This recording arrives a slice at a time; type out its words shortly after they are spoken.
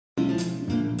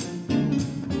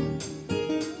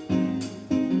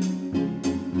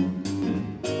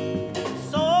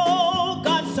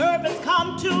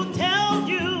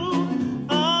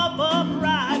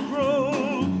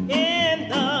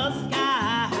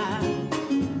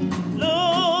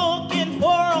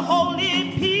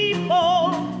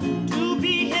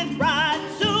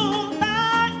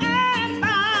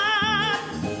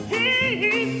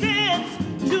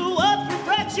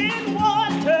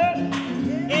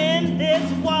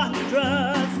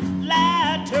wondrous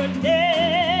latter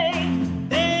day.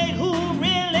 They who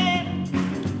really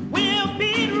will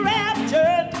be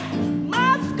raptured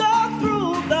must go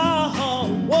through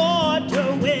the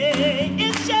waterway.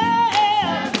 It shall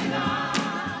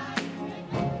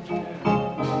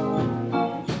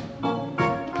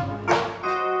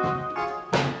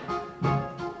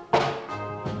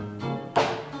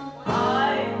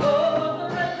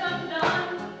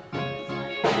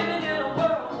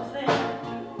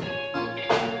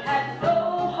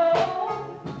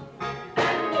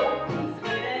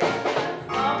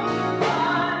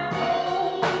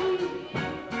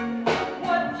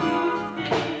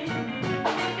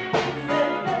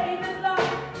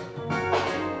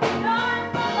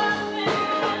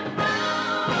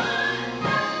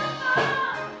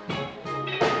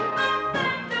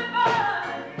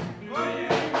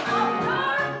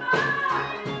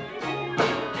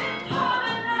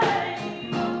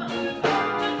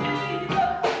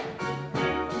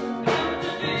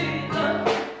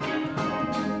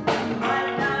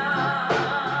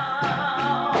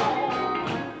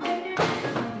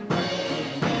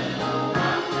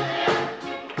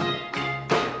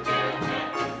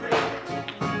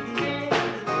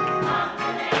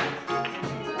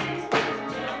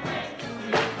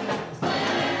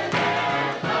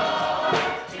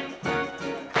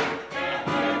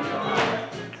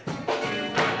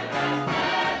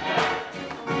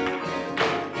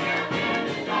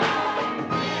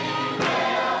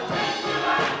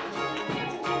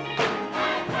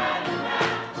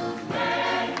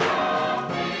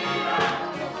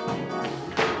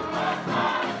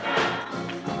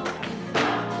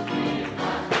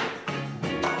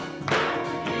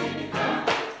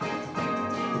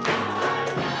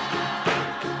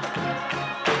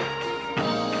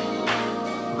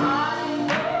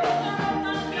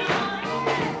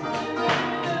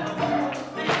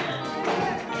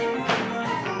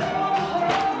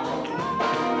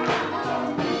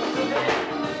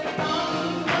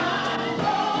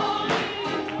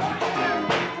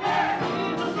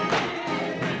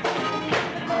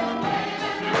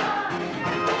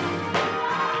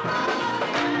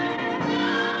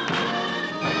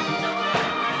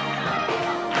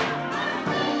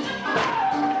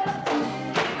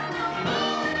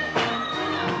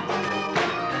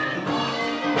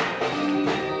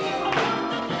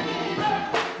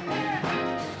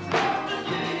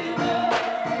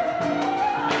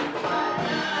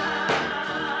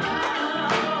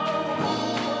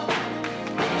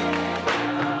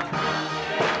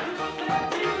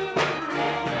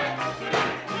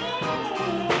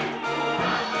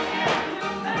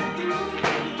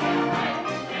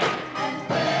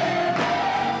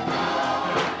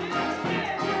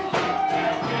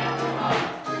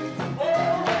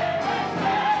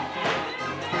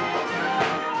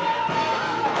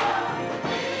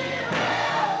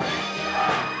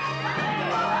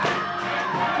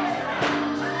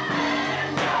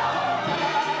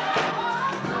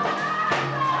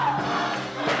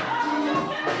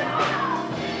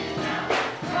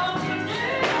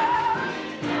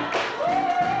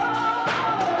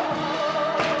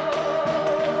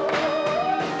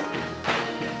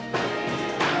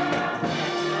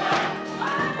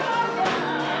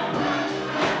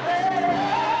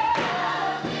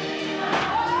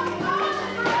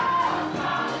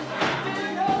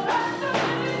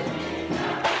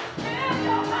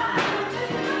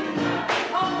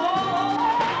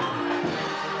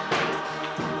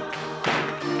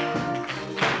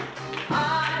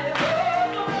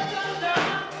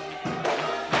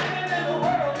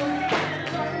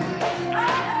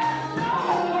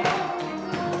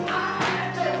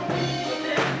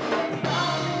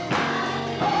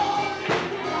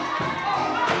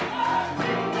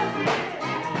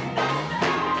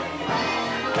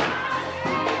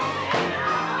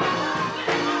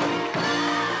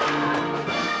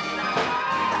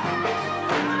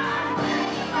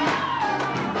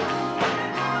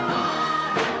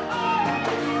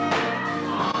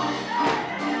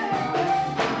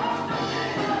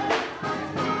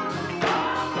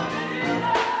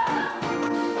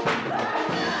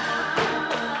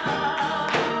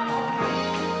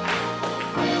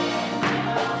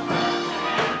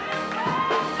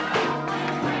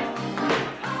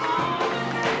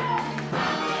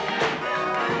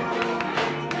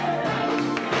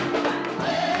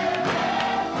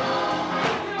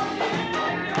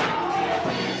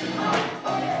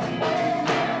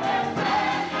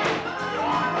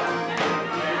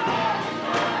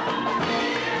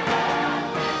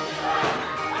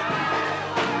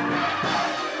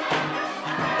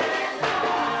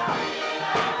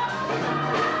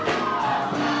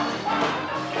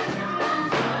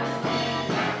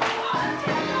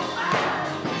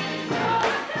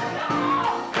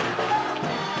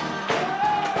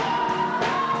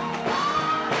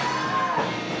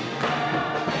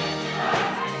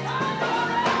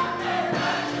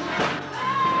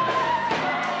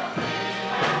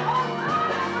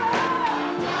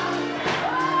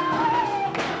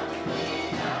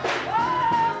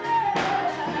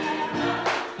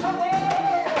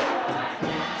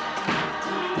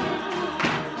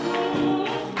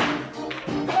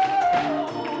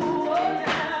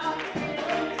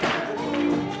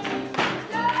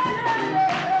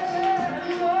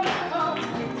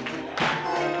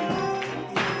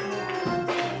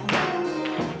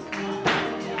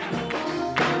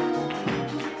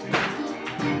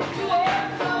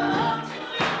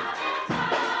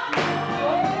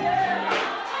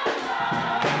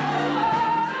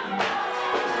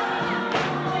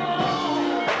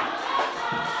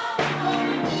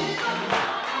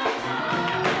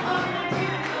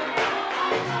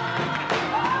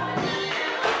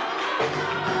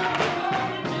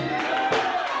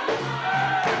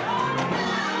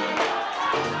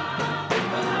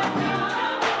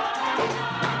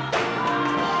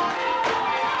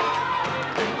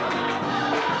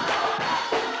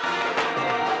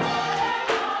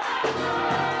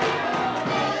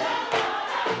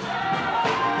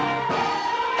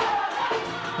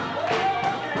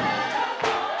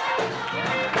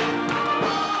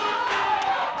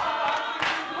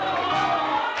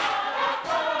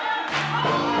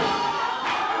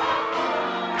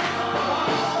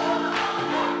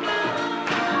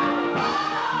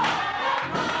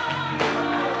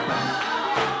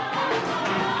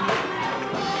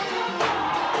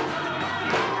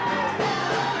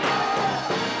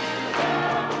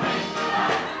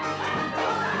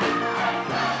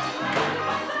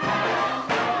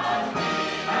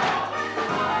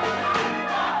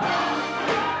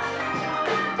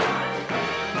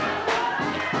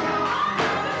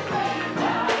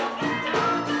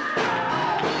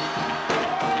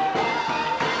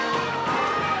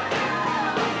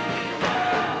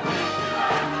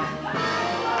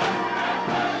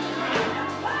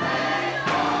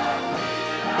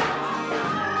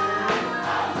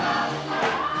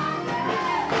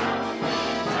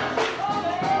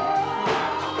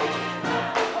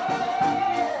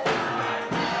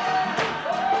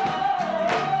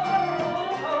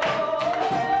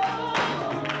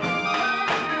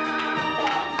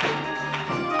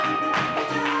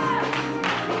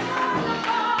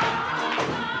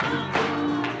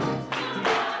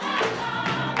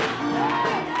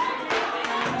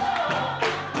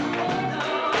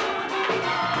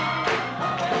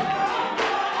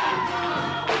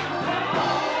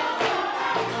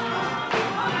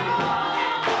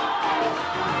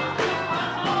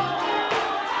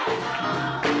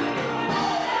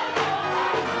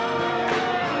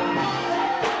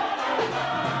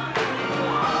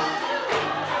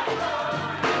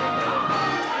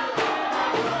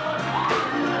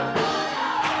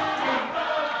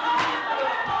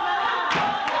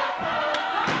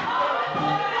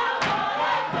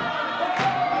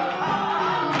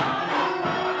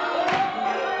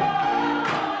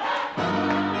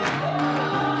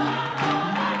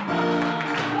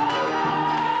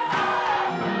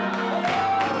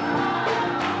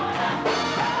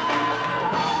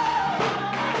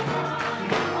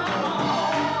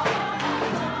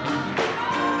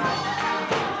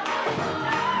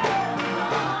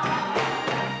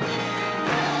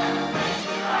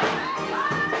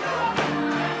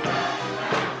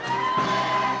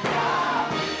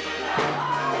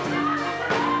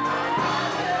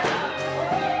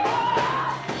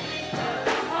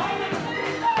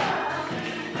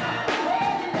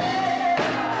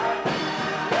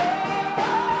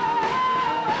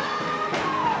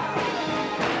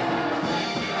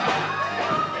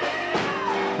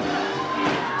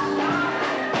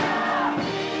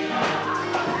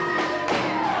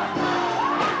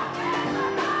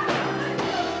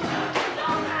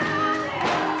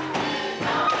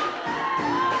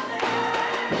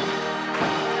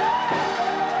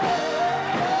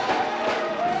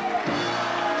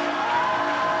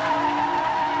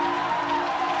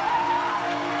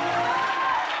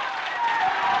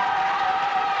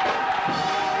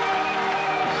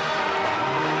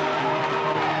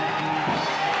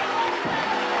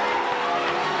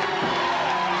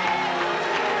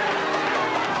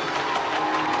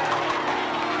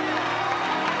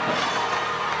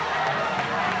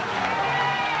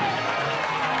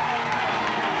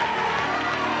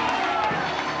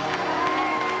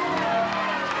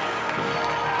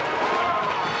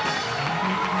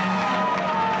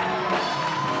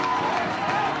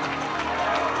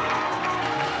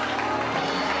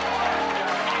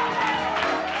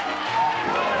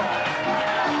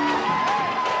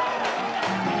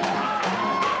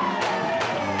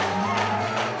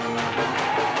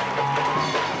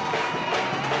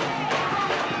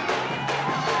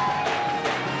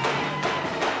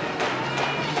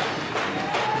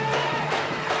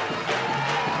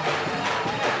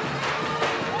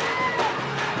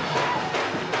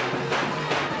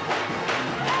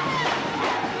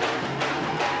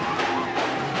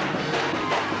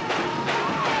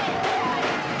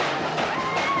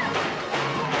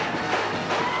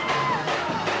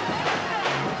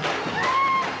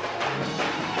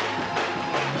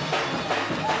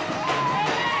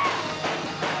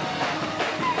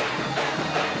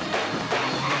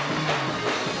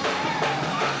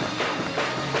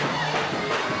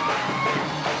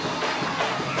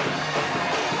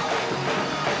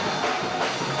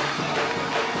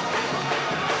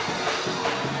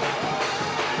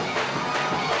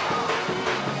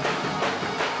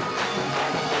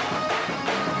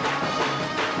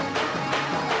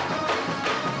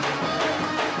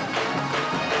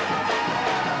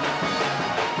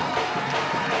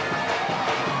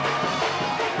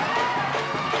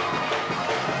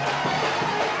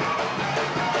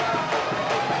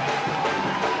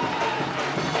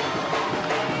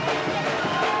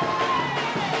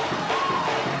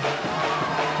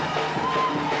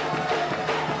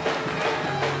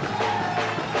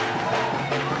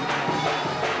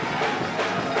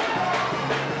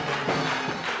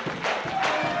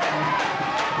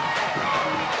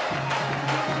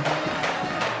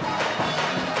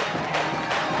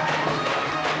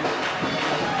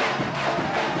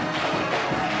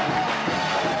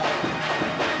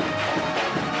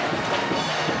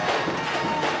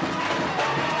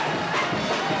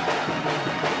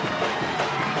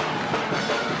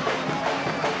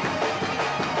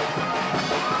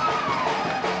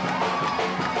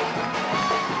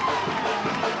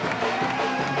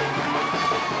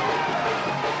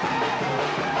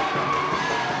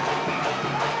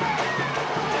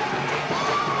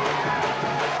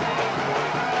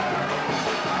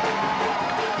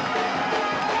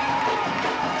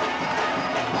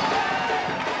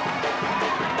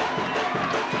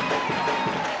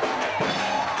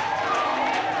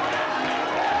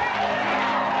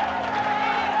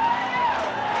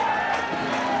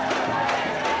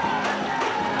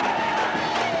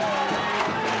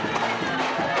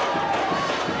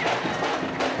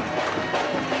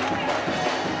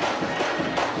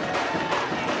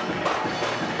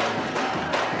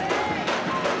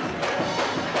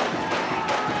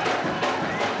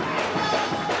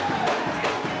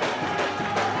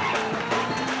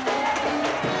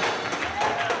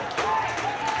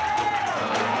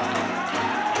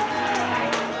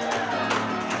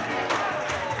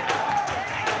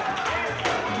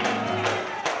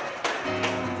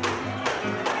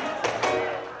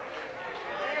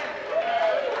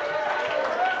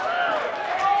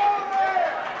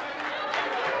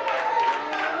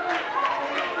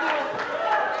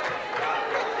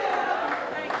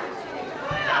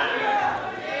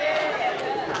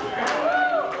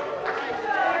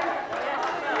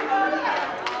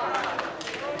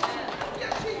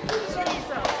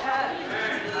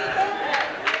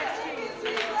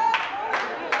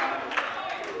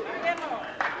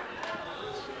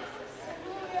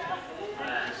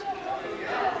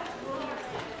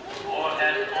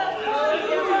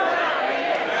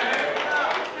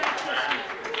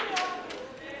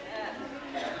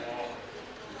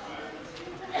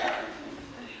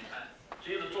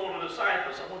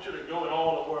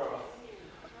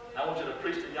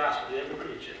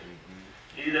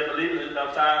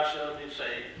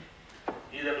saved.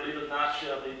 He that believeth not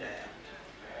shall be damned.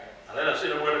 Now let us see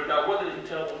the word of God. What did he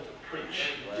tell them to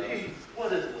preach?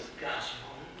 What is this gospel?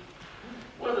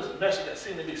 What is this message that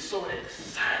seems to be so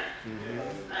exciting?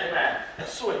 Amen.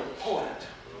 That's so important.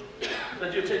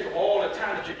 That you take all the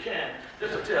time that you can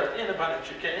just to tell anybody that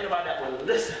you can, anybody that will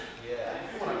listen.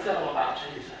 You want to tell them about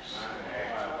Jesus.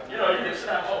 You know, you can sit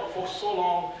down for so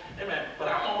long, amen, but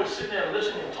I'm always sitting there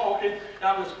listening and talking, and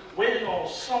I'm just waiting on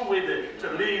some way to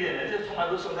lead in, and just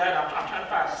somebody listen to that, I'm trying to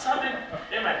find something,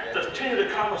 amen, to change the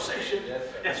conversation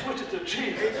and switch it to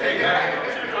Jesus.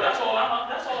 Because that's all I'm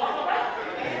about.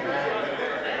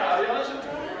 Amen. You listen to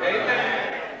me?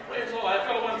 Amen. Praise the Lord. I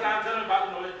felt one time telling me about,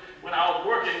 you know, when I was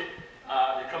working,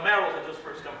 the Camaros had just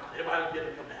first come out. Everybody was getting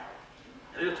a Camaro.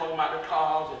 And they were talking about the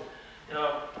cars, and you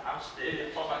know, I'm still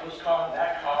talking about this car and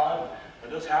that car, and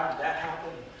when this happened, that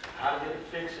happened, and how to get it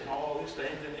fixed, and all these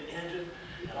things in the engine,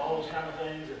 and all those kind of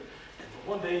things. And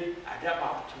one day, I got my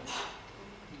opportunity.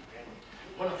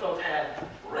 One of the fellas had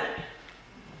a wreck.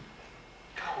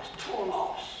 Car was total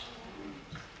loss.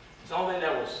 The only thing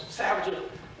that was salvageable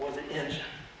was the engine.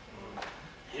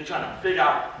 He was trying to figure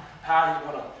out how he's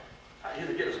going to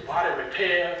either get his body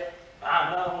repaired, buy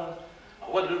another one,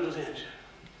 or what to do with his engine.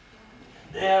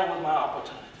 There was my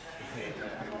opportunity.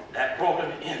 That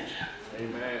broken engine.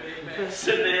 Amen.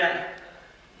 Sitting there,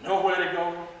 nowhere to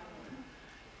go,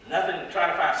 nothing,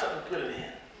 trying to find something to put it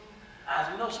in. I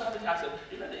said, you know something? I said,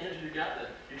 you know the engine you got,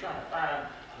 you're trying to find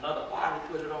another body to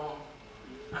put it on?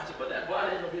 I said, but that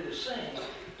body ain't going to be the same.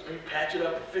 You patch it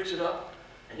up and fix it up,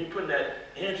 and you put that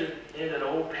engine in that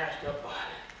old patched up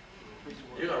body.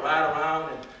 You're going to ride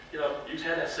around and, you know, you just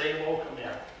had that same old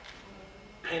Camaro,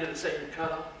 painted the same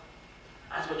color.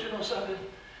 I said, but you know something?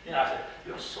 You know, I said,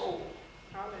 your soul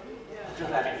is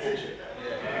just like an engine.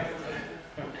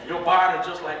 And your body is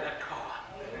just like that car.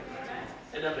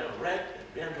 It done been wrecked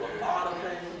and been through a lot of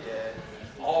things,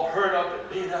 all hurt up and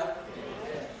beat up.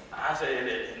 I said,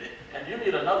 and you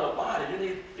need another body. You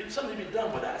need something to be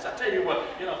done with that. So I tell you what,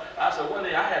 you know, I said one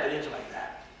day I had the engine like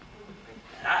that.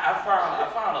 And I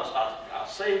found a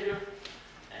Savior,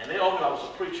 and they told me I was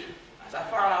a preacher. I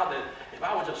found out that if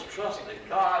I would just trust the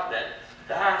God that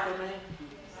died for me,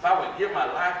 if I would give my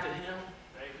life to him,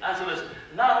 I said, listen,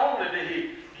 not only did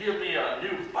he give me a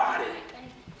new body,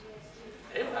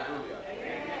 amen.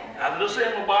 I said, this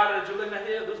same body that you're looking at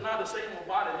here, this is not the same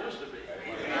body it used to be.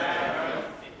 Amen.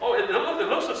 Oh, it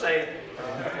looks the same.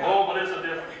 Oh, but it's a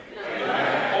different.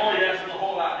 Oh, yes, it's a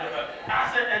whole lot different.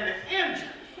 I said, and the engine,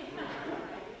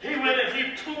 he went and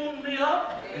he tuned me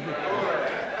up.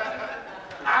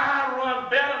 I run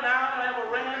better now than I ever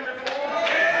ran before.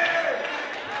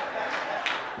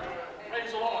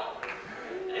 Praise the Lord.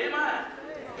 Amen.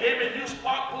 Gave me new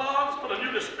spark plugs, put a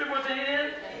new distributor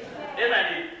in. Amen.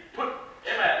 He put,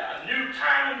 amen, a new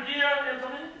timing gear into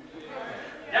me.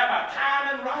 Got my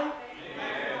timing right.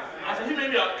 I said, he made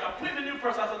me a completely new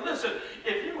person. I said, listen,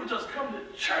 if you would just come to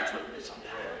church with me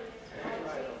sometime.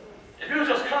 If you would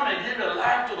just come and give your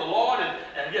life to the Lord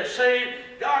and get saved,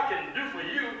 God can do for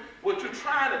you what you're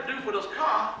trying to do for this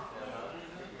car,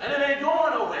 and it ain't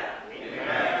going nowhere.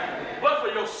 Amen. But for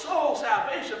your soul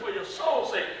salvation, for your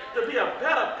soul's sake, to be a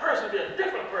better person, to be a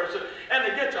different person, and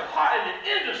to get your heart and your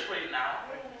engine straightened out,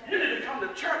 you need to come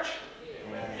to church.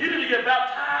 Amen. You need to get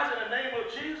baptized in the name of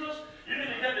Jesus. You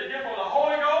need to get the gift of the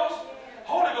Holy Ghost.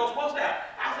 Holy Ghost, what's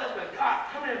that? I said, when God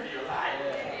come into your life,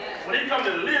 when he comes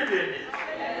to live in you.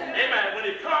 Amen. When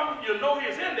he comes, you know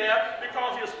he's in there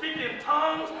because he'll speak in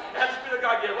tongues and the Spirit of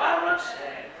God give utterance.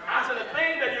 I said, the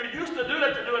thing that you used to do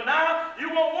that you're doing now, you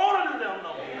won't want to do them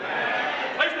no more.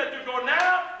 The place that you go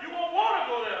now, you won't want to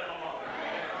go there no more.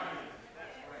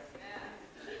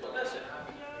 But listen,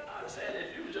 I said,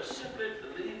 if you just simply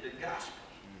believe the gospel,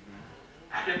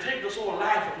 I can take this whole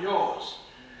life of yours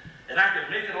and I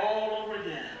can make it all over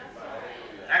again.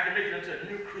 And I can make it into a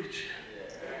new creature.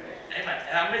 Amen.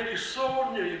 And I make you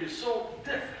so new, you'll be so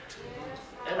different.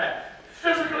 Amen.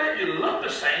 Physically, you look the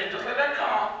same, just like that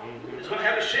car. It's going to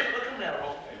have the shape of the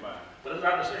Camaro, but it's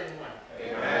not the same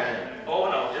way. Amen. Oh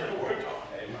no, it's the word talk.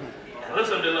 And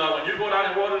listen, beloved, when you go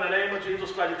down in water in the name of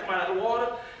Jesus Christ, you come out of the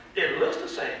water, it looks the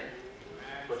same,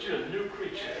 but you're a new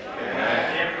creature.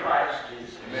 Amen. In Christ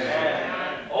Jesus.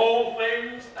 Amen. Old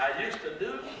things I used to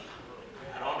do,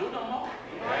 I don't do no more.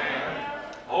 Amen.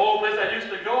 Old places I used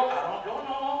to go, I don't go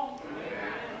no more.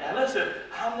 And listen,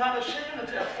 I'm not ashamed to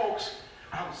tell folks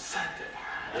I'm sanctified.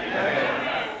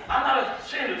 Amen. I'm not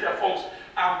ashamed to tell folks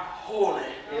I'm holy.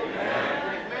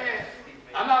 Amen.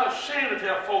 I'm not ashamed to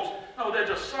tell folks, no, there's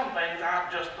just some things I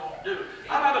just don't do.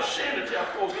 I'm not ashamed to tell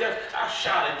folks, yes, I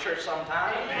shout in church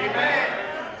sometimes.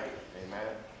 Amen.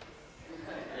 Amen.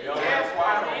 Y'all got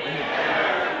quiet on me.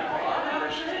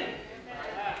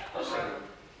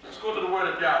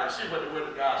 about it. See what the Word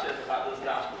of God says about this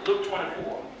gospel. Luke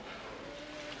 24.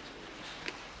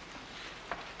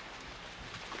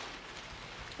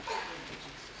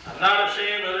 I'm not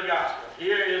ashamed of the gospel.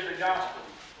 Here is the gospel.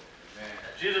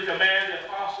 That Jesus commanded the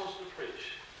apostles to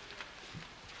preach.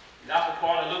 The gospel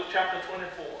according to Luke chapter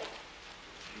 24.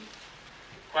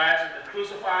 Christ has been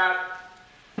crucified,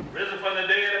 risen from the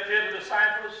dead, appeared to the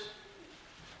disciples.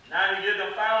 Now he gives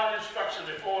them final instruction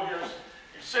before his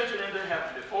ascension into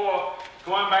heaven, before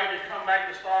going back to come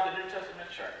back to start the New Testament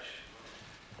church.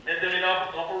 Met them in the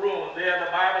upper room. There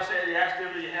the Bible said he asked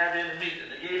them, do you have any meat?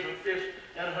 And they gave him fish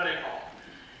and honeycomb.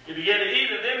 He began to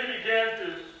eat, and then he began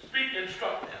to speak and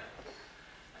instruct them.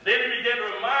 And then he began to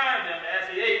remind them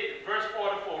as he ate. Verse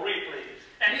 44, read please.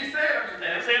 And he said unto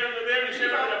them, he said unto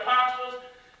the apostles,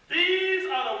 these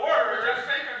are the words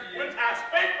which I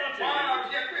spake unto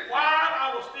you while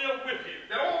I was still with you.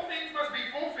 That all things must be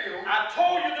fulfilled. I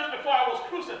told you this before I was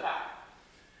crucified.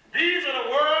 These are the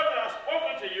words that I spoke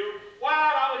unto you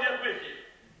while I was yet with you.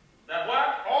 That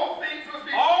what? All things must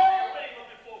be fulfilled. All things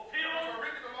must be fulfilled. Which were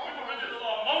written in the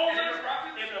law of Moses,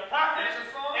 in the prophets,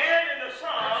 and in the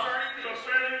Psalms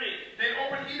concerning me. Then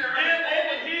open he their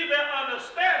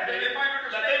understanding,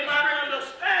 that they might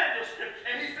understand the scripture.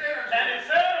 And he said unto them,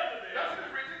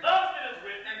 thus it is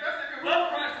written, and thus it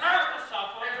behooved Christ to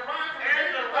suffer, and to rise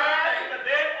from the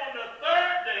dead on the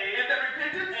third day, and that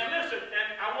repentance, and listen,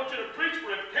 and I want you to preach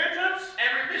repentance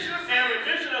and remission of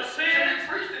sins, shall be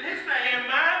preached in his name, in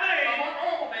my name, among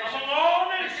all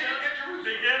nations,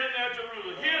 beginning at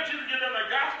Jerusalem. Here Jesus gives them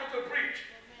the gospel to preach.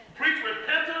 Preach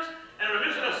repentance and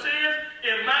remission of sins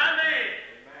in my name.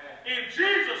 In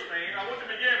Jesus' name, I want you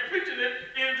to begin preaching it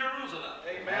in Jerusalem.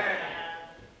 Amen.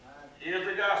 Here's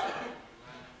the gospel.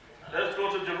 Now let's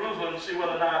go to Jerusalem and see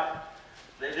whether or not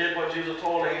they did what Jesus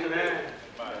told them to do.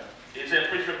 He said,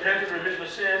 preach repentance, remission of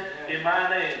sin in my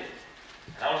name.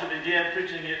 And I want you to begin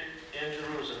preaching it in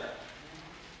Jerusalem.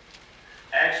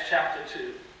 Acts chapter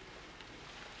 2.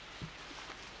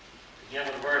 Begin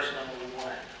with verse number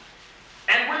 1.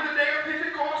 And when the day of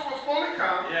Pentecost was fully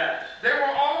come, yes, they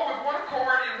were all with one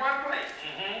accord in one place.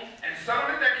 Mm-hmm. And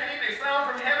suddenly there came a sound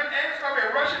from heaven as of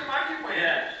a rushing mighty wind,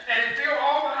 yes, and it filled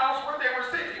all the house where they were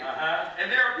sitting.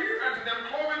 And there appeared unto them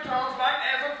cloven tongues like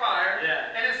as of fire,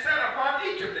 yes, and it sat upon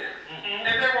each of them. Mm-hmm.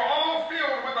 And they were all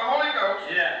filled with the Holy Ghost,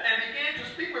 yes, and began to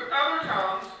speak with other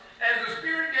tongues as the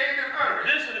Spirit gave them utterance.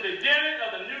 This is the beginning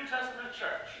of the New Testament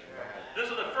church.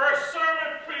 This is the first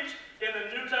sermon preached in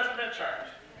the New Testament church.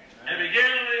 And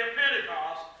beginning of the day of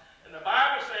Pentecost, and the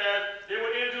Bible says they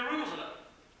were in Jerusalem.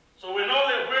 So we know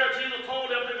that where Jesus told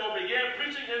them to go begin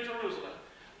preaching in Jerusalem.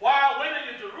 While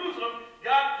waiting in Jerusalem,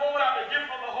 God poured out the gift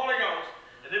of the Holy Ghost.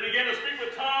 And they began to speak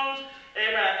with tongues,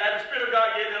 amen, and the Spirit of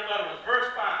God gave them utterance. Verse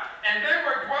 5. And they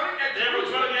were dwelling at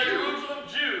Jerusalem,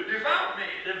 Jews, devout men,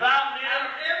 out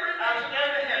of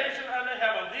every nation under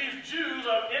heaven. These Jews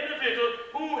are individuals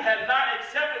who had not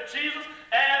accepted Jesus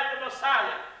as the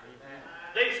Messiah.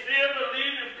 They still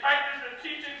believed in practice and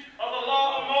teachings of the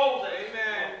law of Moses.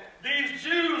 Amen. These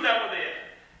Jews that were there,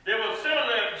 they were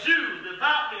similar Jews,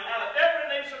 devout men out of every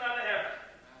nation under heaven.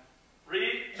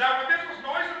 Read. Now when this was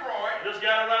noised abroad, this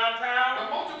got around town.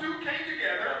 The multitude came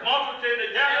together. The multitude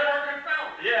came together. And were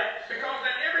confounded. Yes. Because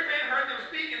that every man heard them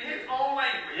speak in his own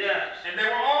language. Yes. And they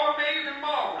were all amazed and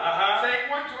marveled, saying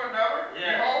one to another,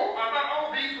 yes, behold, are not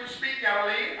all these which speak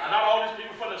Galilee? Are not all these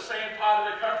people from the same part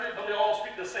of the country? Don't they all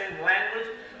speak the same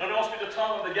language? Don't they all speak the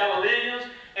tongue of the Galileans?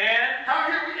 And how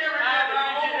hear we every man in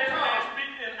our own tongue?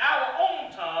 Speak in our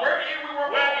own tongue. Wherein we were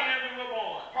born.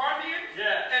 Parthians,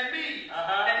 yes, and Medes,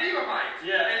 and Elamites,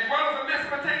 yes, as well as in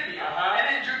Mesopotamia, and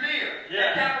in Judea,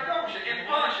 yes, and Cappadocia, in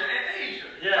Pontus, and Asia,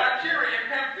 yes, Nigeria,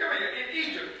 and Pamphylia, in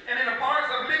Egypt, and in the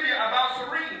parts of Libya about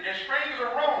Cyrene, and strangers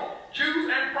of Rome, Jews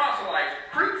and proselytes,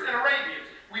 Greeks and Arabians.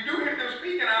 We do hear them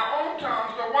speak in our own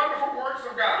tongues the wonderful works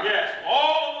of God. Yes,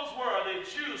 all of this world, the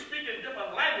Jews speak in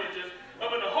different languages,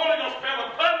 but when the Holy Ghost fell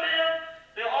upon them,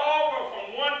 they all were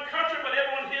from one country, but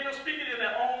everyone here is speaking in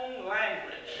their own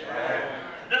language.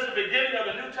 This is the beginning of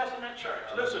the New Testament church.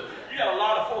 Listen, you got a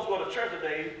lot of folks who go to church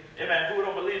today, amen, who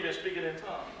don't believe in speaking in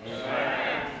tongues.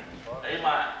 Amen. They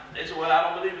say, well,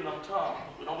 I don't believe in them tongues.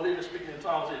 We don't believe in speaking in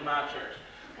tongues in my church.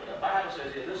 But the Bible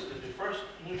says here, this is the first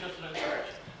New Testament church.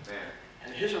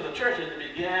 And the history of the church, it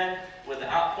began with the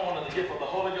outpouring of the gift of the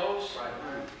Holy Ghost,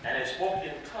 and it spoke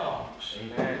in tongues,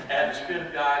 and the Spirit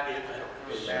of God gave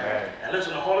utterance. And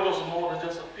listen, the Holy Ghost is more than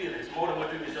just a feeling. It's more than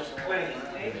what you can just claim.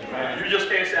 You just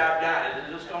can't say, I've got it. It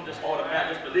just comes just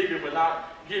automatic. Just believe it will not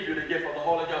give you the gift of the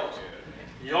Holy Ghost.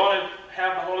 You only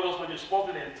have the Holy Ghost when you're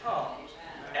spoken in tongues.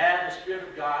 as the Spirit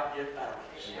of God gave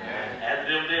utterance. At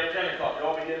the day of Pentecost, they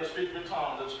all began to speak in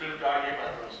tongues, and the Spirit of God gave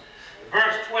utterance.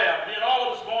 Verse 12, being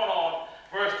all of this going on,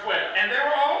 verse 12. And they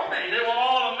were all amazed. They were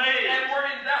all amazed. And were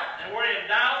in doubt. And were in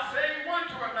doubt. Saying one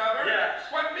to another, yes.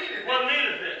 What meaneth What this?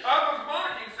 meaneth this? Others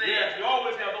mocking, saying, yes, you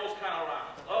always have those kind of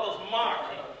around. Others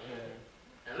mocking.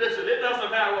 And listen, it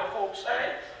doesn't matter what folks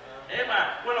say. Amen.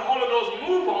 When the Holy Ghost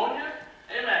move on you,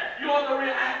 amen, you ought to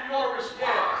react, you ought to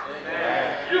respond.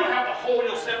 Amen. You don't have to hold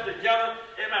yourself together,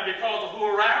 amen, because of who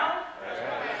are around.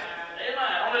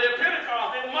 Amen. On the day of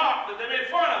Pentecost, they mocked it, they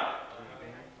made fun of it.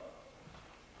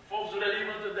 Folks do that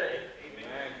even today.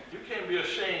 Amen. You can't be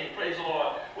ashamed, praise the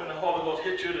Lord, when the Holy Ghost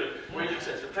hits you to where you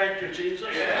say, thank you, Jesus.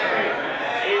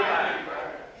 Amen. Amen.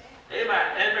 Amen.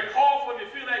 And if it calls for you,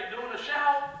 feel like doing a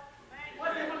shout,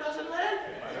 what difference does it make?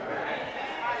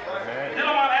 You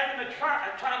don't mind acting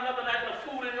trying nothing, acting a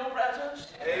fool in your presence.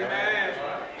 Amen.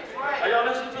 Are y'all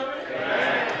listening to me?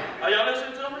 Amen. Are y'all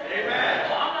listening to me? Amen.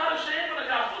 Well, I'm not ashamed of the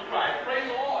gospel of Christ. Praise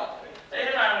the Lord.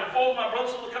 Amen. When folks, my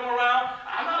brothers and sisters come around,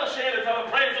 I'm not ashamed to tell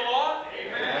them, praise the Lord.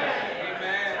 Amen.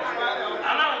 Amen.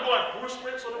 I'm not going to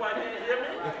whisper it so nobody can hear me.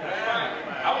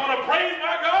 I want to praise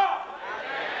my God.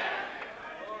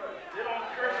 They don't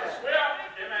curse and swear.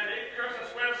 Amen. They curse and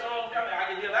swear so I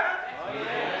can hear that.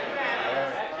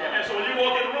 Amen. So when you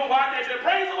walk in the room, why can't you say,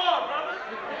 praise the Lord, brother?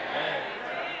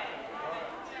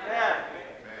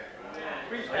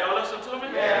 Are y'all listening to me?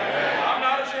 I'm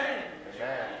not ashamed.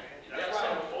 You got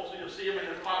some folks, you'll see them in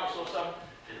the pockets or something.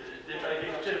 They try to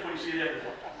get you before you see them.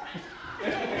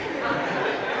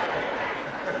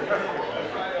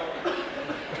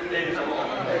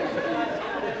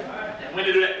 And when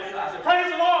they do that, I say,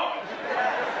 praise the Lord.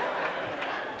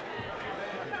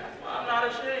 Well, I'm not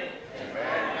ashamed.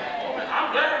 I'm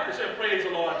glad you said praise the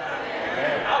Lord now.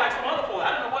 I like some other folks. I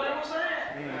didn't know what they were saying.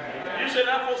 You said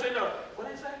that folks say no. What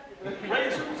did they say?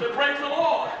 Praise who? Say praise the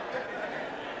Lord.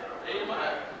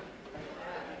 Amen.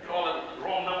 Called it the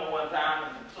wrong number one time,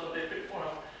 and so they picked one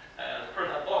of them. The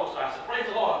person I thought was, so I said, praise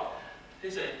the Lord. He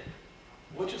said,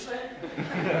 what you say?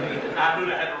 I knew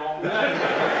they had the wrong number.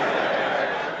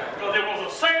 Because there was a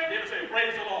saint, they would say,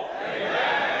 praise the Lord.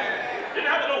 Amen. Didn't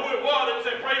have to know who it was, they would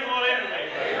say, praise the Lord anyway.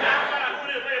 Now I found out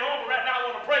who it is right home, right now I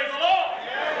want to praise the Lord.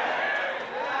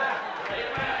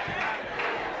 Amen.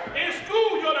 In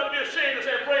school, you ought not be ashamed to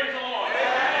say, praise the Lord.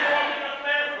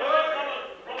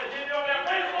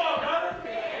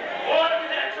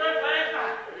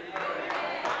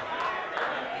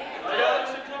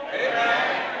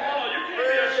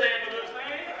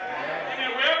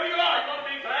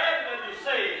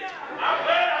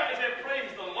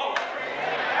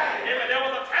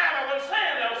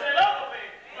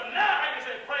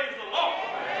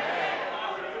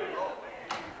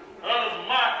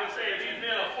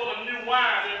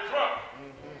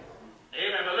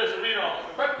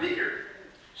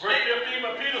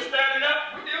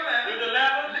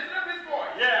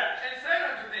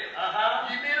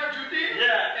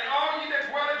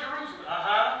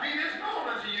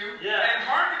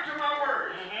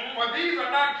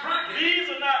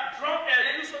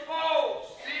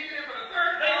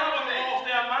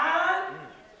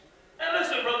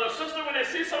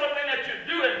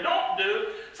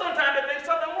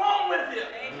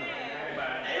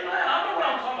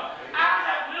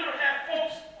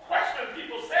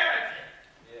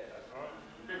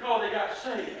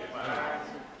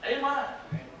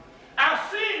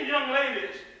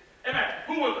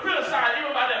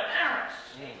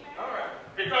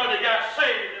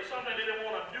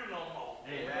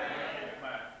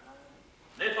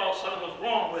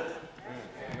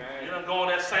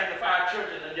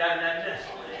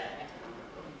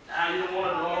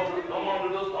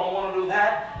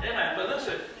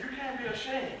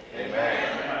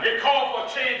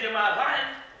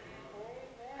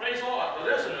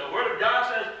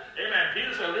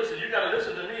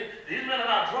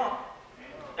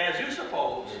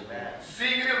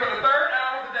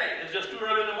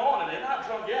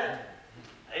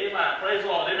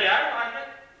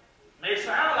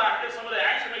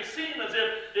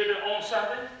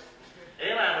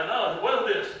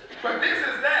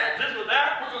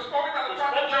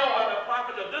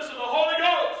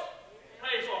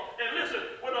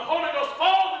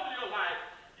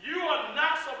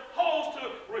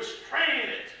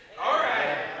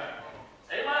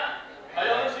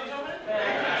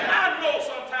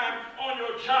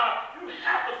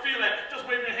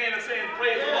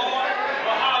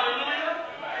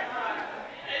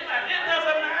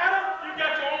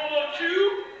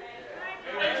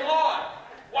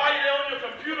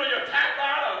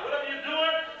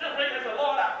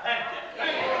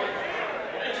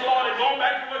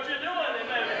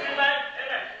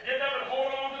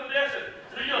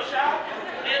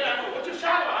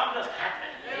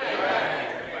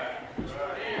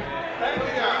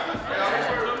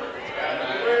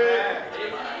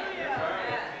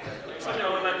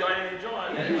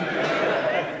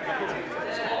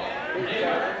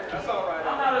 That's all right.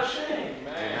 I'm not ashamed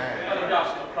of the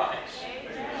gospel of Christ.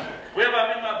 Wherever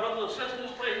I meet my brothers and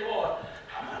sisters, praise the Lord,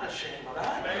 I'm not ashamed of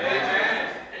that.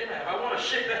 Amen. If I want to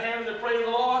shake their hands and praise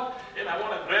the Lord, and I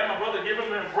want to grab my brother, give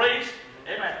him an embrace,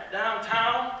 amen,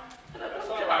 downtown, let's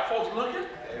get our folks looking.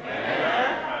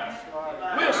 Amen.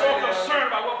 We're so concerned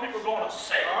about what people are going to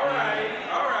say. All right.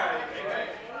 All right.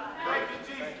 Thank you,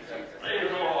 Jesus. Praise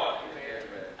the Lord.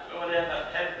 I go there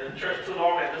and had the church too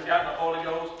long, and just got the Holy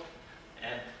Ghost,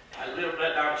 and I lived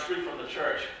right down the street from the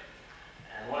church.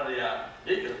 And one of the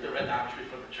deacons lived right down the street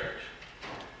from the church.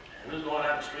 And we was going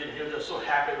down the street, and he was just so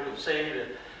happy we were saved, and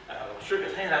shook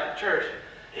his hand out the church.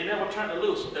 He never turned it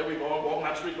loose. So there we go, walking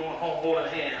down the street, going home, holding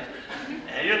hands.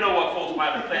 And you know what folks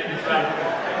might be thinking, right?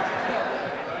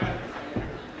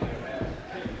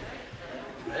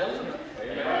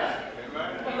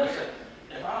 But listen,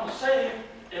 if I'm saved,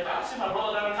 if I see my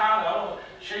brother downtown, I want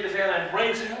to shake his hand and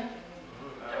embrace him.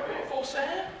 That's what folks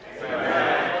saying.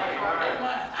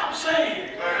 I'm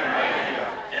saved.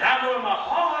 And I know in my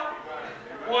heart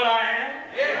what I am.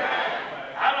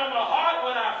 I know in my heart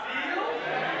what I feel.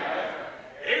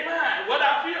 Amen. What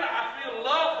I feel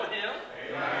love for him.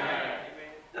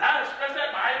 And I express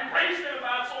that by embracing him if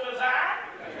I so desire.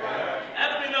 And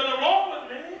there'll be nothing wrong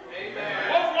with me.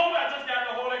 What's wrong with I just got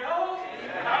the Holy Ghost?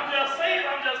 I'm just saved.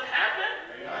 I'm just happy.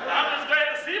 I'm just glad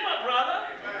to see my brother.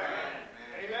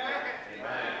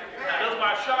 Now, this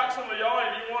might shock some of y'all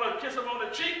if you want to kiss him on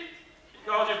the cheek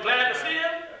because you're glad to see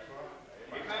him.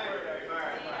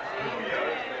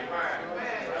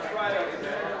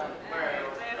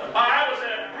 The Bible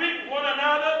said, greet one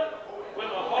another with a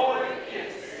holy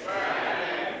kiss.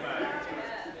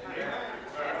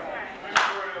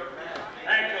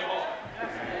 Thank you, Lord.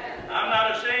 I'm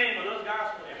not ashamed of this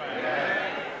gospel.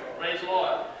 Praise the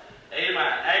Lord.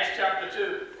 Amen. Acts chapter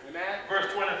 2,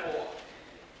 verse 24.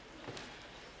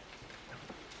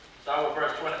 Start with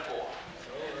verse 24.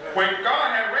 When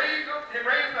God had raised up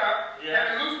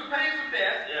and loosed the pains of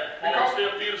death, Paul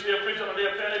Peter still preaching on the day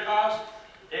of Pentecost.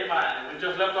 Amen. And we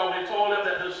just left off, we told him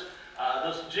that this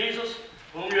Jesus,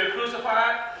 whom you had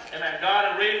crucified, amen, God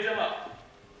had raised him up.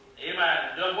 Amen.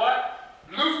 And done what?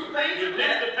 Loosed the pains of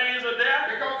death. The pains of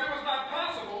death. Because it was not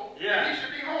possible that he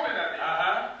should be holding of it.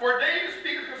 For David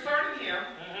speaketh concerning him,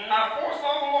 I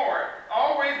foresaw the Lord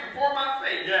always before my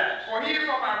face. For he is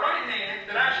on my right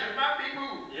hand, that I should not be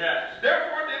moved.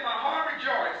 Therefore did my heart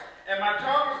rejoice, and my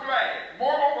tongue was glad.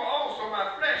 Moreover also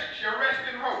my flesh shall rest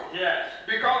in hope.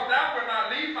 Because thou wilt not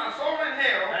leave my soul in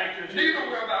hell, neither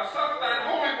wilt thou suffer thine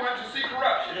Holy One to see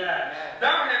corruption.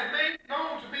 Thou hast made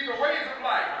known to me the ways of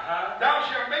life. Thou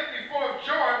shalt make me full of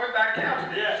joy with thy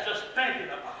countenance. Just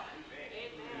thinking about it.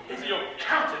 It's your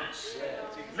countenance.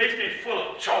 Makes me full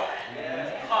of joy.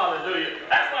 Hallelujah.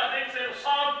 That's why they say in the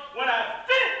song, when I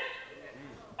think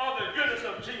of the goodness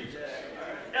of Jesus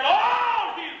and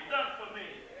all he's done for me,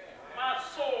 my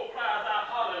soul cries out,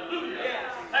 hallelujah.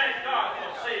 Thank God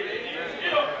for saving me.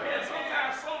 You know, and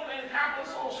sometimes some things happen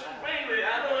so strangely.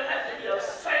 I know it has to be a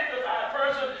sanctified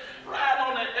person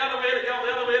riding on the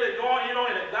elevator going, you know,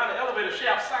 and down the elevator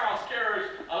shaft sounds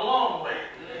carries a long way.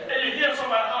 And you hear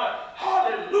somebody holler,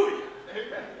 hallelujah.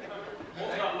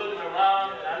 Most I'm looking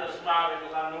around and I just smile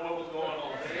because I know what was going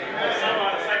on.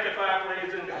 Somebody sanctified,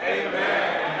 praising God.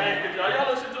 Thank you, y'all.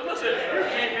 Y'all listen. You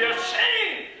can't be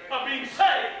ashamed of being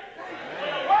saved.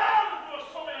 When the world is doing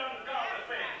so many ungodly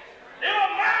things, they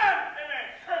don't mind, amen,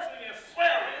 cursing and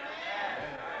swearing.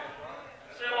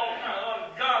 Say all kind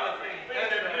of ungodly things that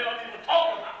they don't even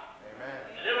talk about.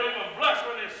 And they don't even blush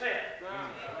when they say it.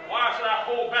 Why should I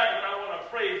hold back when I want to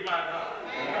praise my God?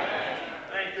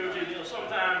 Thank you, Jesus. You know,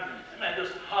 sometimes, man,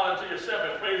 just holler to yourself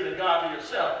and praising God to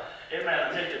yourself.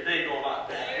 Amen. Make your day go a lot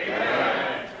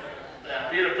better.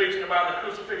 Now, Peter preaching about the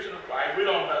crucifixion of Christ. We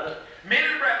don't know that. Men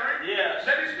and brethren,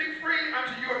 let me speak freely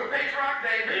unto you of the patriarch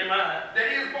David, that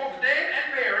he is both dead and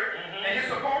buried, and his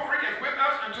sepulchre is with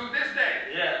us unto this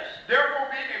day. Therefore,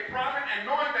 being a prophet, and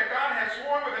knowing that God has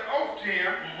sworn with an oath to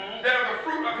him, that of the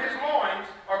fruit of his loins,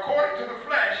 according to the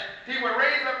flesh, he would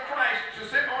raise up Christ to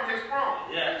sit on his throne.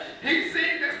 He,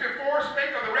 seeing this before,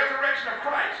 spake of the resurrection of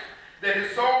Christ, that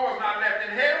his soul was not left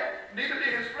in hell, neither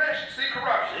did his flesh see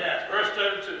corruption. Verse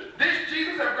 32. This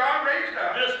Jesus have God raised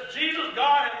up. This Jesus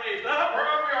God has raised up.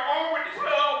 Whereof we are all witnesses.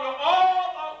 We're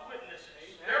all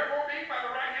witnesses. Therefore, being by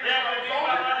the right hand of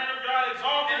God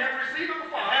exalted, and have received of the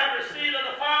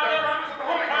Father, the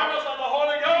promise of the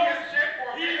Holy Ghost,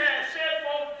 he has shed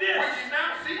forth this,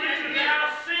 which you now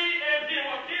see and hear.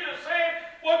 What Peter said,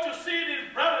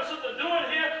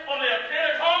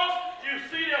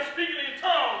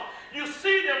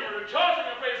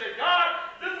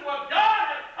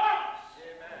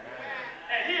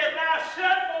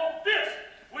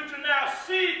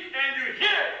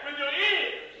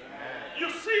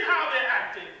 how they're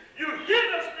acting. You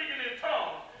hear them speaking in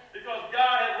tongues because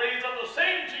God had raised up the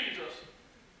same Jesus.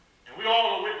 And we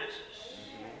all are witnesses.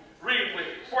 Read,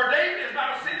 please. For David is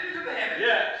not ascended into the heavens,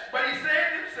 yes, but he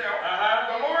said himself,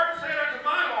 the Lord said unto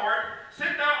my Lord,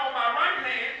 sit thou on my right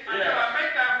hand until I make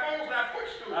thy foes thy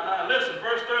footstool. Listen,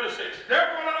 verse 36.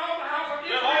 Therefore let all the house of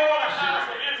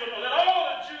Israel let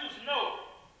all the Jews know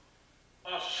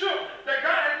surely that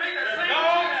God has made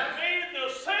the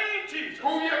same Jesus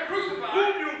whom you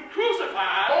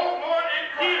crucified, both Lord and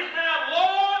Christ. He is now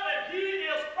Lord and he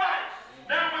is Christ.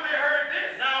 Now when they heard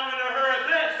this,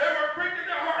 they were pricked in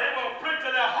their heart, and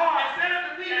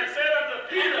said unto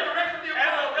Peter, and the rest of the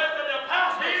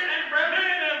apostles, men and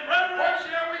brethren, what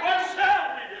shall we do?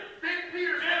 Then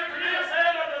Peter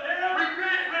said unto them,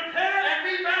 repent and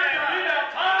be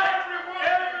baptized,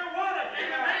 every one of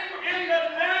you, in the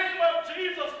name of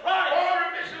Jesus Christ, for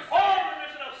remission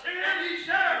of sin, and you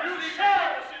shall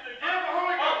receive the gift of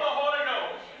the Holy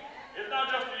Ghost. It's not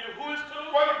just to you. Who is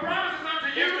to? For the promise is unto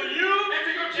you, to you, and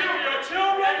to your children, and to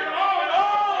all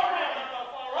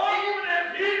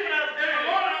even as the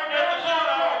Lord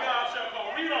our God shall come.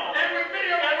 Read on. And with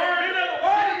many of the words, he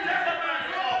testified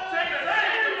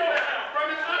from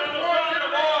his unborn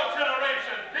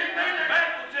generation,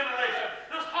 backward generation,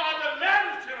 this hardly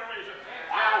matters generation.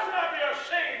 Why should I be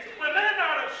ashamed when they're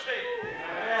not ashamed?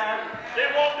 They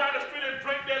walk down the street and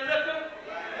drink their liquor.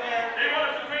 They want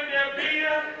us to drink their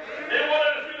beer. They want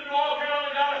us to do all kind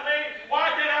of things.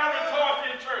 Why can't I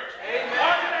rejoice in church? Why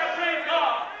can't I praise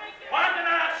God? Why can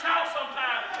I shout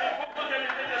sometimes and look at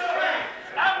anything that's strange?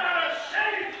 I'm not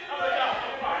ashamed of the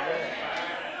gospel of Christ.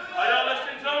 Are y'all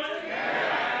listening to me?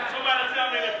 Somebody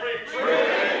tell me to preach. You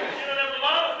know, there's a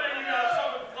lot of things you got to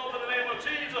suffer because of the name of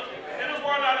Jesus. And this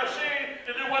world not ashamed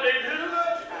to do what they do.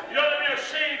 You ought to be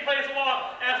ashamed, praise the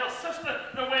Lord, as a sister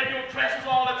to wear your dresses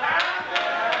all the time.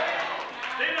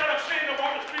 They're not ashamed to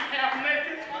walk the street half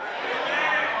naked.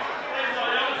 Praise the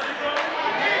Lord. Y'all listening to me?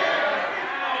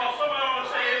 Somebody ought to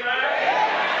say amen.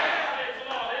 Praise the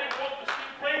Lord. They walk the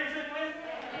street brazenly.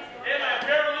 They have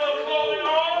very little clothing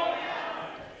on.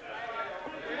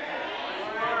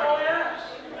 Oh, yes.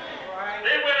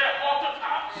 They wear their halter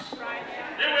tops.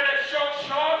 They wear their short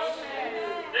shorts.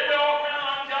 They wear all kinds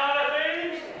of ungodly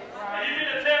things. And you mean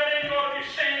to tell me you ought to be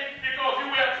ashamed because you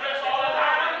wear a dress all the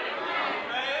time?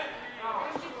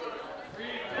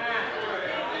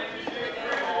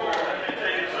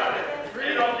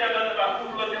 They don't care nothing about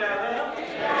who's looking at them.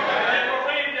 They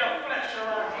parade their flesh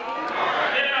around.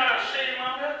 They're not ashamed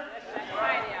of it.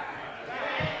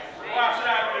 Why should I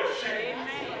be ashamed?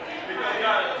 Because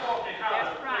God has taught me how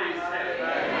to praise Him.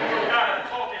 God has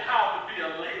taught me how to be a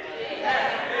lady.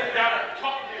 God has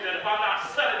taught me that if I'm not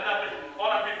selling nothing,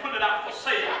 ought I be putting it out for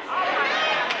sale.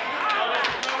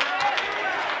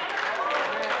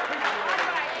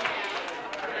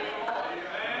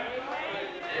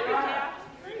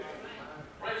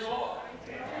 Praise the Lord.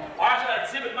 Why should I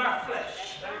exhibit my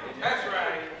flesh? That's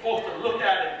right. Folks to look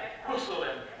at it, whistle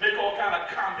and make all kind of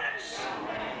comments.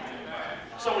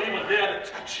 Some even dare to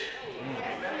touch it.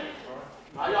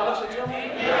 Are y'all listening to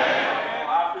me?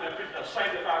 I feel that people are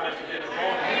sanctified this morning.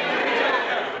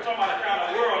 We're talking about the kind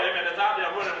of world, amen, that's out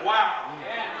there running wild.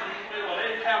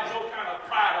 They have no kind of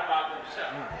pride about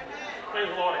themselves. Praise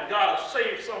the Lord. And God has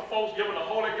saved some folks, given the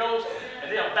Holy Ghost,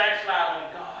 and they'll backslide on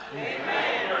God.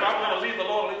 Amen. If I'm going to leave the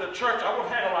Lord, leave the church, I won't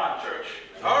hang around church.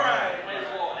 All right. Praise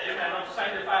the Lord. Amen. I'm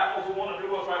sanctified folks who want to do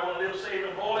what's right, want to live saved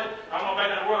and holy. I'm going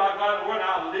back in the world. I got in the world,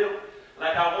 I'll live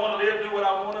like I want to live, do what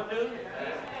I want to do.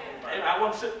 Amen. I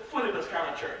wouldn't sit foot in this kind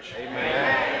of church.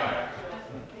 Amen.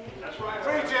 That's right.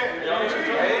 Preach it. Y'all listen to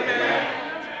me? Amen.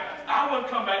 I wouldn't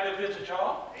come back to visit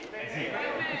y'all.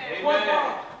 Amen. What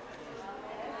God?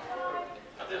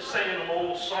 I'm just singing them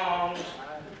old songs.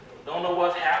 Don't know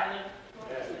what's happening.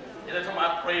 Every time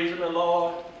I praising the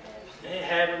Lord, they ain't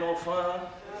having no fun.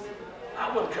 I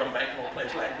wouldn't come back to a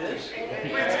place like this.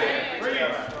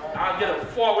 I'll get as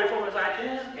far away from it as I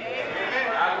can.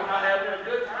 I'm not having a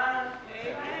good time.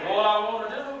 All I want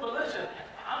to do, but listen,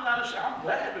 I'm not ashamed. I'm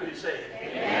glad to be saved.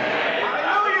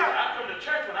 I come to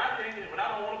church when I can't, but I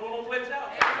don't want to go no place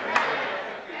else.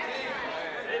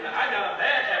 Amen. I got a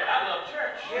bad habit. I love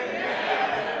church.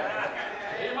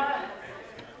 Amen.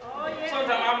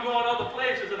 Sometimes I'm going other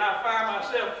places and I find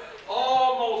myself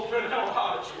almost turning on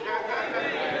college.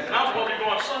 And I'm supposed to be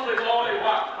going someplace all day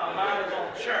while my mind is on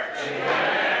church.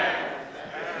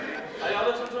 Are y'all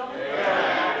listening to me?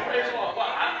 Praise the Lord. Well,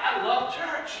 I love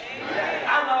church.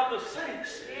 I love the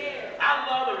saints. I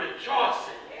love the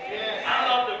rejoicing. I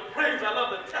love the praise. I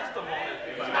love the testimony.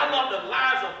 I love the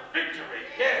lives of victory.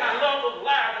 I love those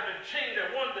lives that have been changed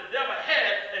that one the devil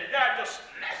had and God just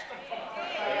snatched them from me.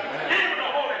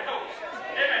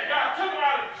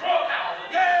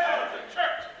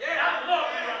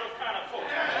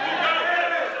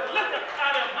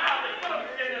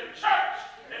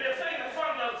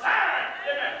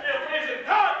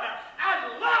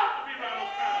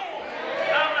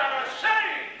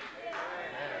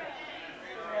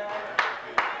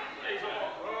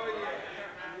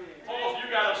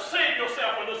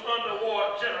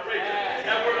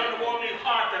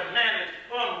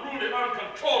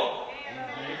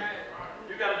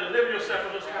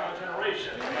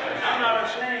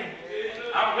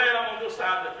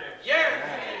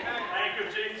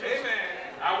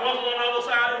 I was on the other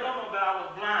side of the river, but I was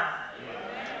blind.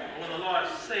 When the Lord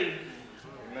saved me.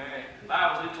 Amen. The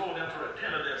Bible, he told them to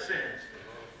repent of their sins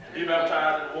and be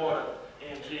baptized in water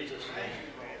in Jesus' name.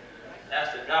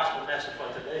 That's the gospel message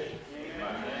for today.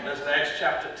 That's Acts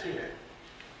chapter 10.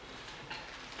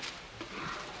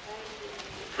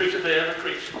 Preacher to every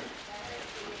creature.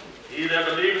 He that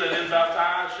believeth and is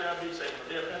baptized shall be saved.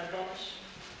 The day of Pentecost,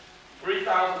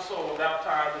 3,000 souls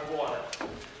baptized in water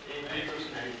in Jesus'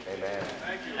 name. Amen.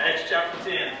 Thank you. Acts chapter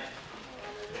 10.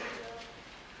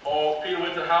 Peter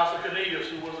went to the house of Cornelius,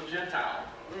 who was a Gentile.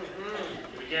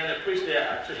 He began to preach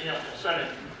there to him concerning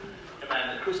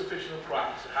the crucifixion of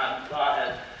Christ, and how God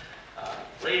had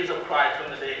raised up Christ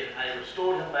from the dead, and how he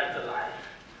restored him back to life.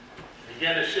 He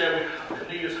began to share with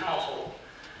Cornelius' household,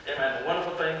 the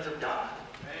wonderful things of God.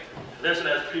 Listen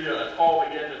as Paul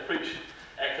began to preach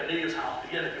at Cornelius' house.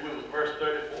 Begin, if you will, with verse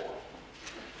 34.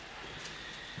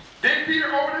 Then Peter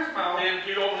opened his mouth. And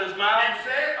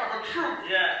said, of a truth,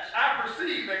 yes, I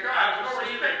perceive that God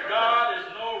is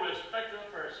no respecter of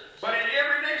persons. But in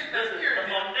every nation that fears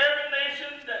him, every nation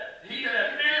that fear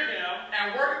him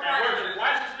and worketh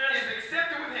righteousness is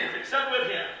accepted with him.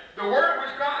 Him. The word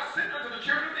which God sent unto the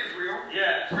children of Israel,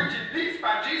 yes, preaching peace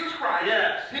by Jesus Christ,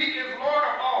 yes, he is Lord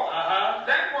of all.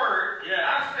 That word, yes,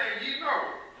 I say ye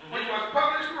know, which was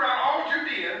published throughout all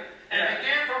Judea, and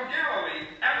began from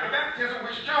Galilee after the baptism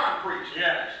which John preached.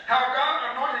 Yes. How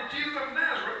God anointed Jesus of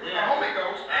Nazareth with the Holy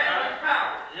Ghost and with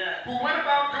power, who went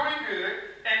about doing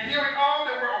good and healing all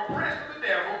that were oppressed of the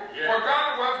devil, for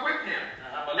God was with him.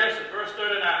 But listen, verse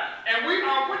 39. And we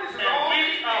are witnesses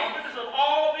of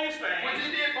all these things, which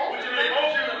he did both in the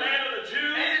land of the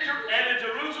Jews and in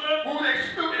Jerusalem, who they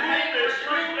slew and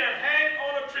hanged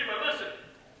on a tree. But listen,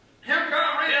 him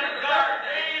God raised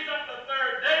up the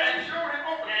third day and showed him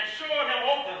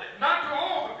openly. Not to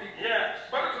all the people,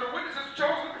 but unto the witnesses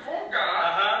chosen before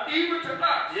God, even to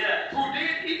us, who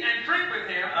did eat and drink with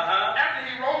him after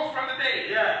he rose from the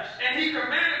dead. And he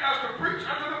commanded us to preach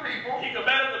unto the people. He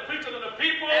commanded to preach unto the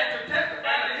people and to testify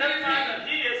that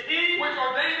he is he which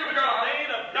ordained of God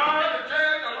to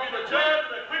be the judge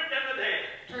of the quick and the dead.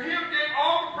 To him gave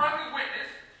all the prophets witness.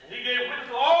 And he gave witness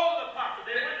to all the prophets.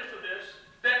 They witness to this.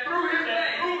 That through his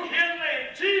name,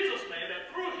 Jesus' name, that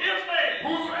through his name,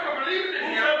 whosoever believeth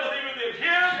in him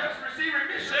shall receive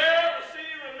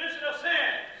remission of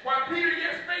sin. While Peter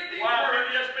yet spake these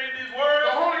words,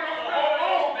 the Holy Ghost fell on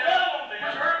all them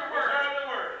which heard the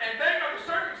word. And they of the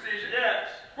circumcision,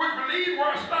 which believed,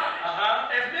 were astonished,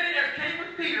 as many as came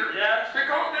with Peter,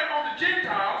 because that on the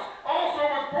Gentiles also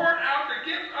was poured out the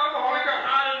gift of the Holy Ghost.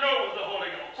 How to know it was the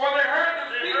Holy Ghost? For they heard them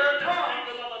speak in tongues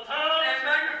and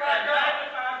magnify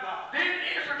God. Then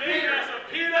answered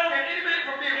Peter, can any man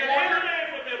forbid water,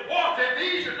 that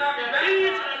these should not be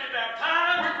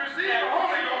baptized, which receive the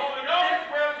Holy Ghost,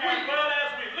 as well as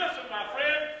we. Listen, my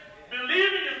friend,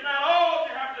 believing is not all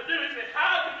you have to do. He said,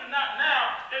 how can you not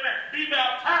now, be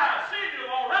baptized? See,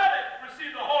 you've already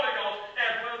received the Holy Ghost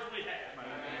as well as we have.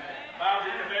 The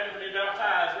Bible is commanded to be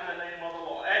baptized in the name of the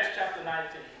Lord. Acts chapter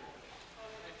 19.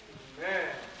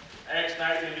 Acts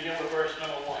 19, begin with verse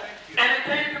number 1. And it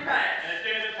came to pass.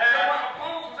 That while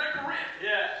Apollos was at Corinth,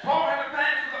 Paul had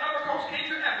passed through the upper coast, came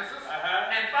to Ephesus,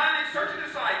 and finding certain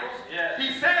disciples,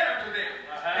 he said unto them,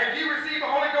 have you received the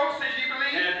Holy Ghost since you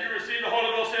believe? Have you received the Holy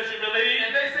Ghost since you believe?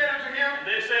 And they said unto him,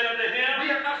 we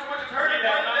have not so much as heard of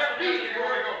whether there be in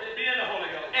the Holy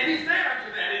Ghost. And he said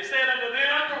unto them,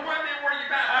 unto what then were you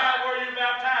baptized? How were you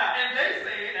baptized? And they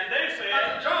said,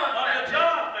 unto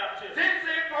John's baptism. Then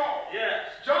said Paul,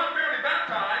 John verily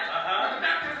baptized with the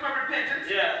baptism of repentance,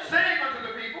 saying unto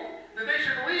the people that they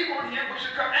should believe on him which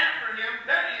should come after him,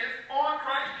 that is, on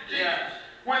Christ Jesus.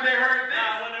 When they heard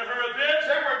this,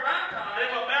 they were baptized in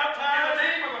the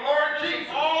name of the Lord Jesus.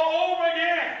 All over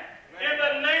again, in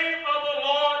the name of the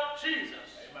Lord Jesus.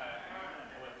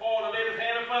 And when Paul laid his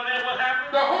hand upon them, what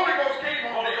happened? The Holy Ghost came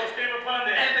on them. Upon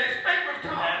them. And they spake with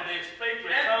tongues.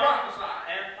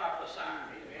 And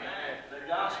prophesied. The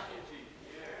gospel.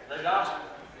 The gospel.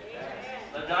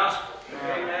 The gospel.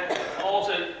 Amen. Paul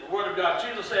said, the word of God.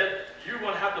 Jesus said, you're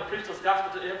going to have to preach this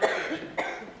gospel to every creature.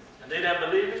 And they that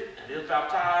believe it and is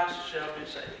baptized shall be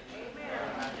saved.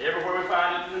 Amen. Everywhere we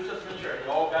find in the New Testament church,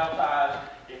 they're all baptized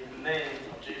in the name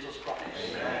of Jesus Christ.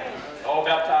 Amen. They're all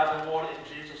baptized in water in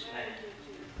Jesus' name.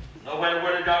 Nowhere in the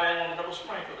Word of God ain't going to double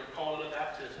sprinkle. They call it a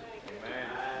baptism.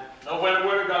 Amen. Nowhere in the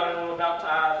Word of God ain't going to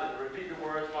baptize and repeat the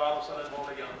words Father, Son, and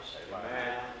Holy Ghost.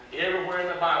 Amen. Everywhere in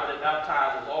the Bible they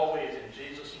baptize is always in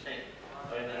Jesus' name.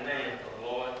 In the name of the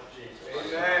Lord Jesus.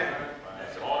 Amen.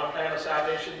 That's the only plan of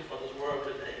salvation for this world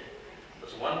today.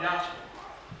 There's one gospel.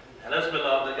 And listen,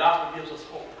 beloved, the gospel gives us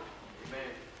hope.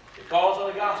 Amen. It Because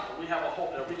of the gospel, we have a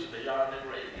hope that reaches beyond the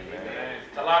grave. Amen.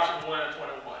 Colossians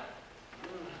 1:21.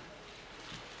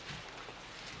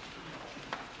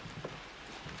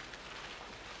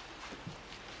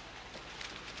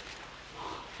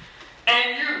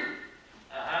 And you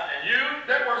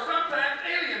that were sometimes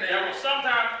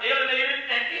alienated,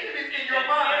 and enemies in your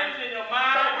mind,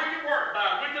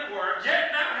 by wicked works,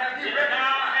 yet now have ye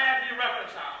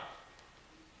reconciled.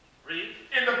 Read.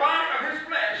 In the body of his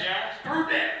flesh, through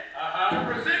death, to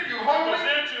present you holy,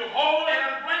 and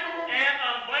unblameable, and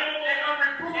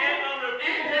unreprovable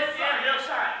in his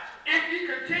sight. If ye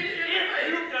continue in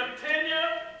the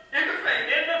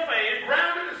faith,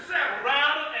 grounded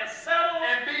and settled,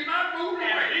 and be not moved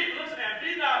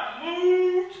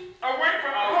away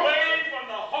from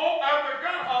the hope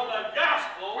of the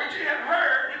gospel, which you have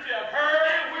heard,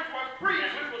 and which was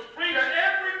preached to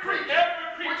every creature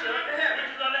which is under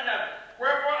heaven.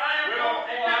 Wherefore I am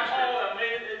called a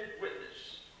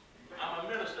witness. I'm a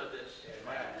minister of this.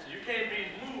 So you can't be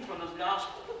moved from this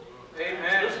gospel.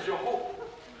 Amen. So this is your hope.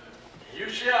 And you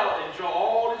shall enjoy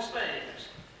all these things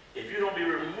if you don't be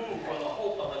removed from the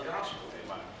hope of the gospel.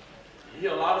 You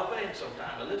hear a lot of things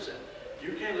sometimes, but listen,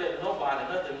 you can't let nobody,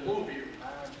 nothing move you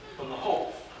from the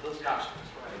hope of this gospel.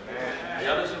 Amen.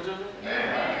 Y'all listen to me?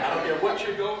 Amen. I don't care what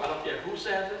you go, I don't care who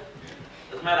says it.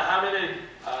 Doesn't matter how many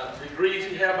degrees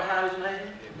he has behind his name.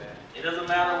 Amen. It doesn't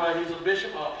matter whether he's a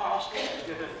bishop or apostle.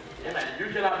 Amen. You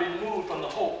cannot be moved from the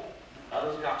hope of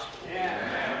this gospel.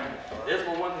 Amen. There's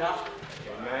but one gospel.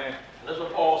 Amen. That's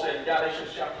what Paul said in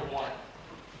Galatians chapter 1.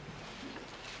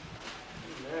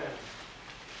 Amen.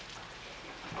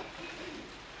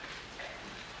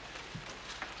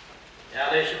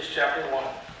 Galatians chapter 1.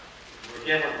 We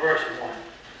begin with verse 1.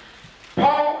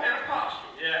 Paul, an apostle,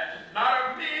 Yes.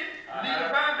 not of men, neither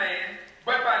by man,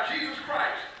 but by Jesus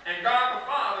Christ, and God the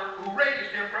Father, who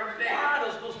raised him from the dead. Why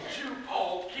does this Jew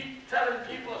Paul keep telling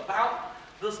people about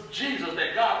this Jesus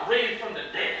that God raised from the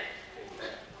dead?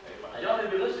 Now, y'all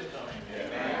need to be listening to me.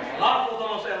 Amen. A lot of folks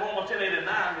don't understand Romans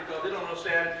 10:89 because they don't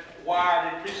understand why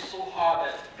they preach so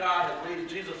hard that God has raised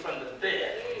Jesus from the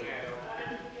dead.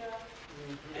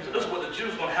 And so this is what the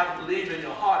Jews are going to have to believe in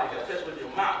your heart and confess with your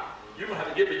mouth. You're going to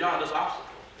have to get beyond this obstacle.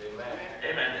 Amen.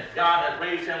 Amen. That God has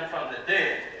raised him from the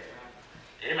dead.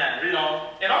 Amen. Read on.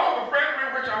 And all the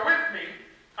brethren which are with me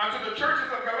unto the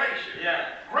churches of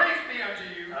Galatia, grace be unto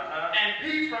you, and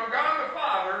peace from God the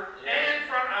Father, and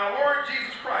from our Lord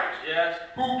Jesus Christ,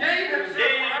 who gave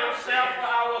himself for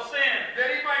our sins,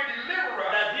 that he might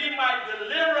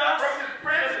deliver us, from his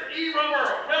present evil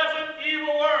world,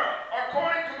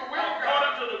 according to the will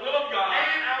of God,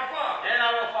 and our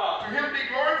Father. To him be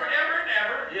glory forever and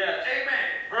ever. Amen.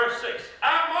 Verse 6.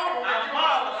 I'm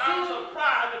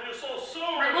surprised that you're so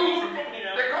soon removed from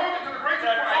him, that called you to the grace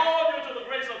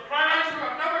of Christ, unto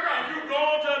another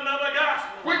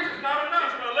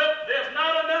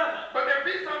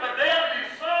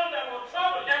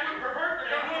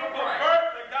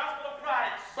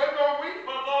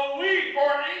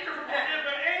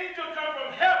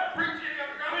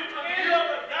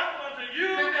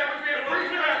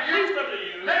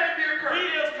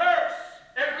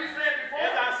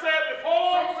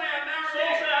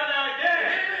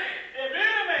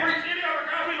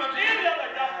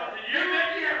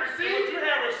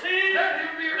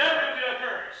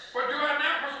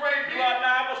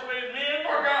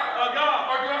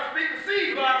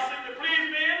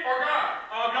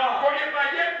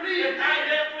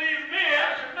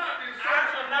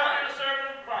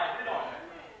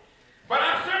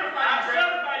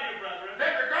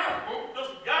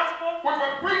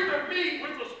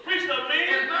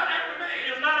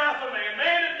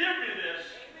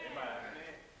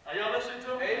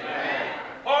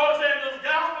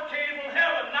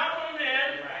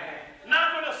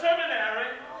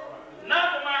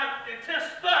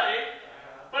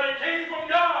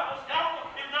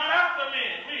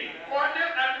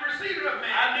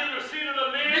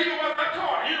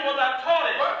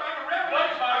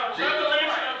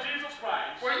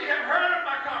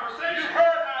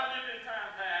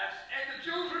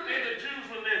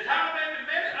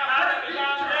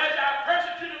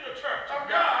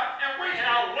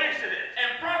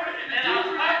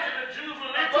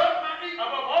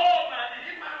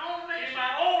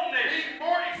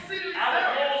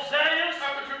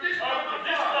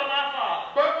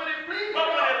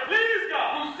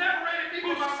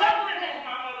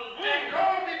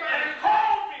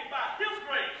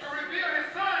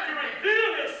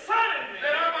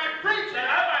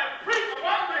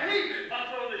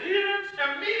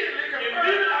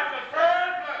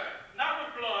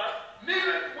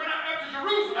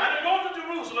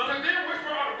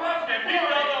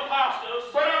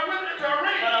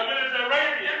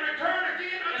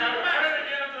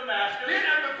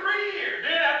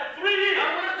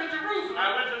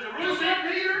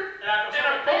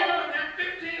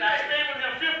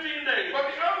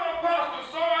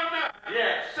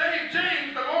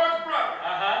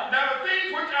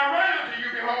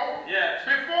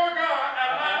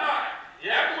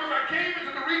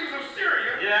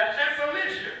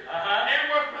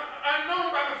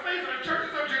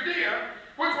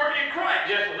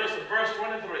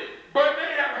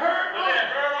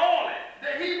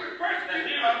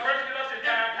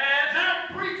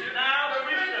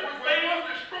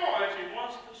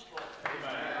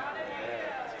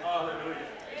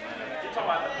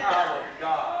by the power of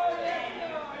God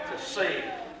to save,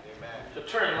 to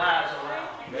turn lives around,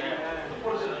 to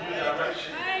put us in a new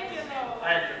direction. Thank you,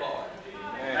 Lord.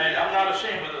 Thank you. I'm not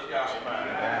ashamed of this gospel.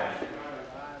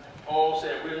 Paul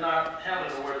said, we're not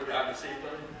handling the word of God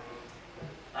deceitfully.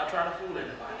 Not trying to fool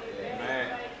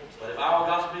anybody. But if our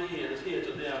gospel is here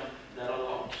to them that are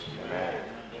lost,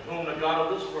 in whom the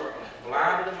God of this world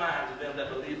blinded the minds of them that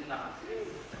believe not,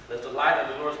 let the light of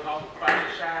the Lord's gospel of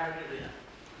Christ shine into them.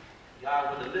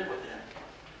 God will deliver them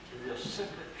if they'll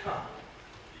simply come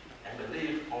and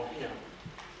believe on him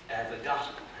as the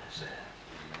gospel has said.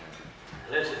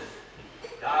 Listen,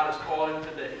 God is calling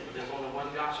today, but there's only one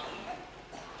gospel.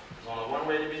 There's only one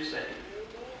way to be saved.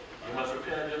 You must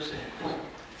repent of your sins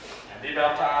and be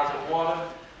baptized in water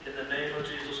in the name of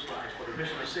Jesus Christ for the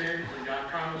remission of sins, and God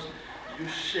promised you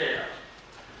shall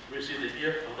receive the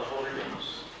gift of the Holy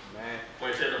Ghost. For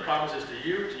he said the promise is to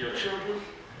you, to your children,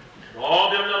 and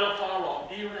all them that are far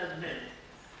off, even as many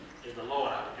as the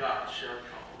Lord our God shall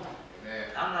call.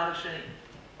 I'm not ashamed.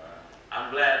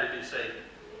 I'm glad to be saved.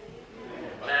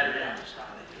 I'm glad to be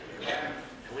apostolic.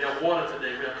 And we have water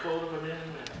today. We have clothes for men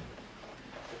and women.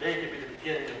 Today can be the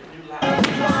beginning of